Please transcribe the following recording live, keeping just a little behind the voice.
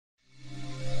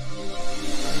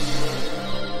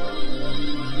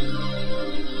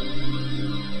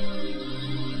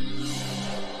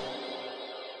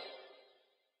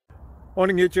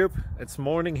Morning YouTube, it's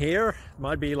morning here. It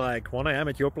might be like 1 a.m.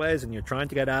 at your place and you're trying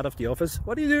to get out of the office.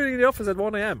 What are you doing in the office at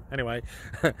 1 a.m? Anyway,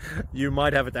 you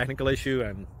might have a technical issue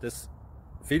and this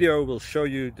video will show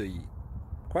you the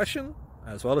question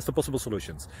as well as the possible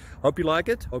solutions. Hope you like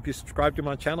it, hope you subscribe to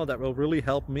my channel. That will really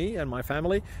help me and my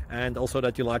family, and also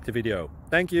that you like the video.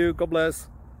 Thank you, God bless.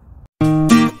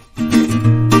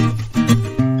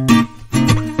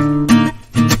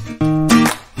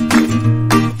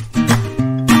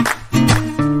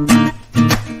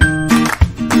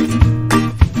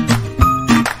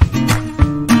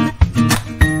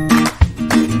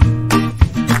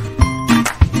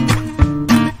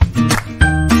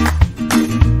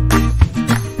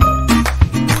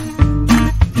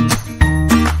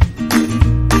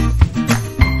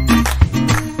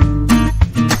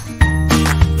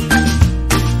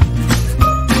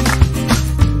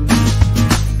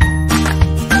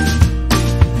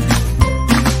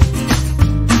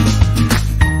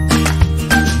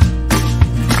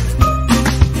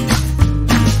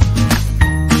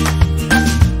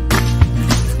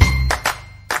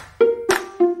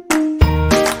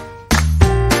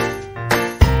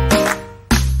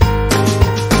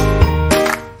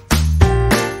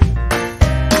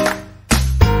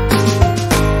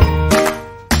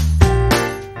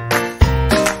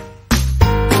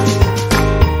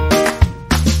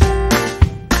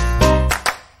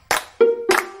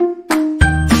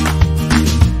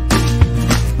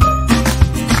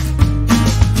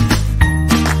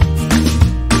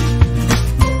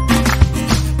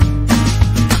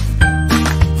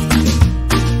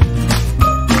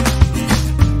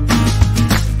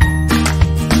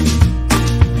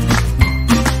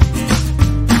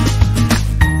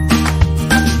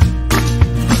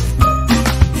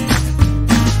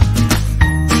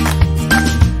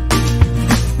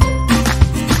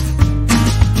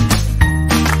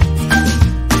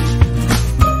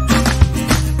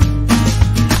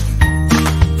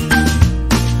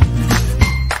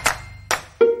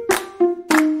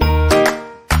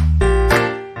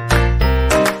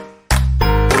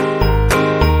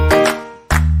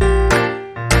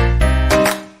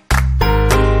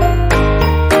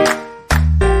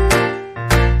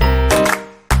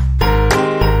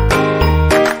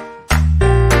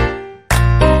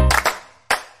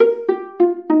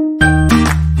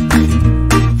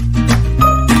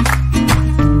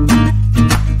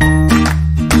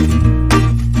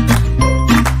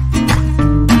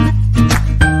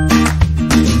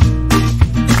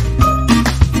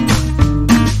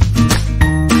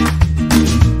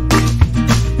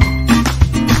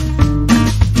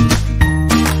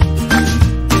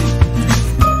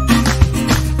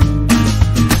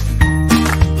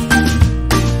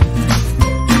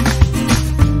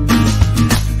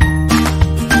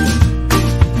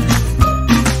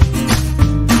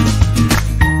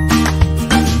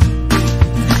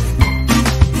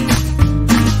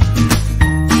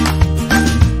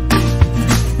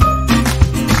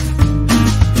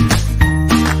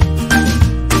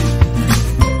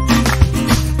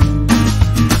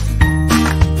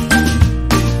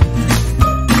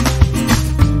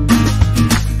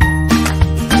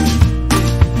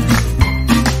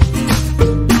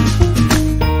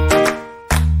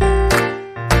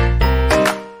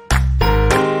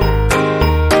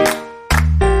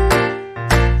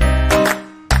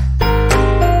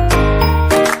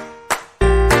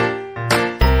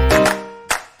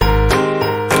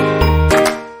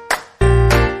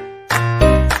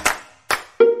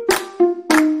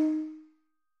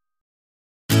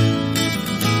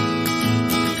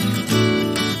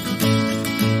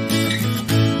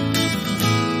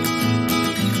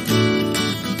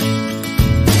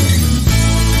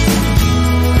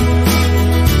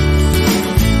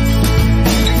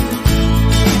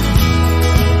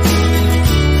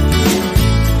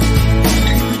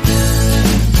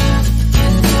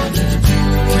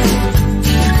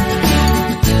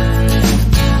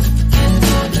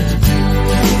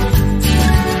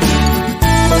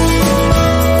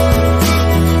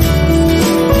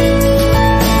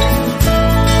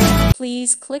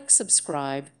 Please click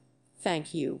subscribe.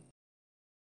 Thank you.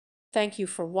 Thank you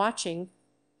for watching.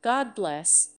 God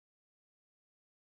bless.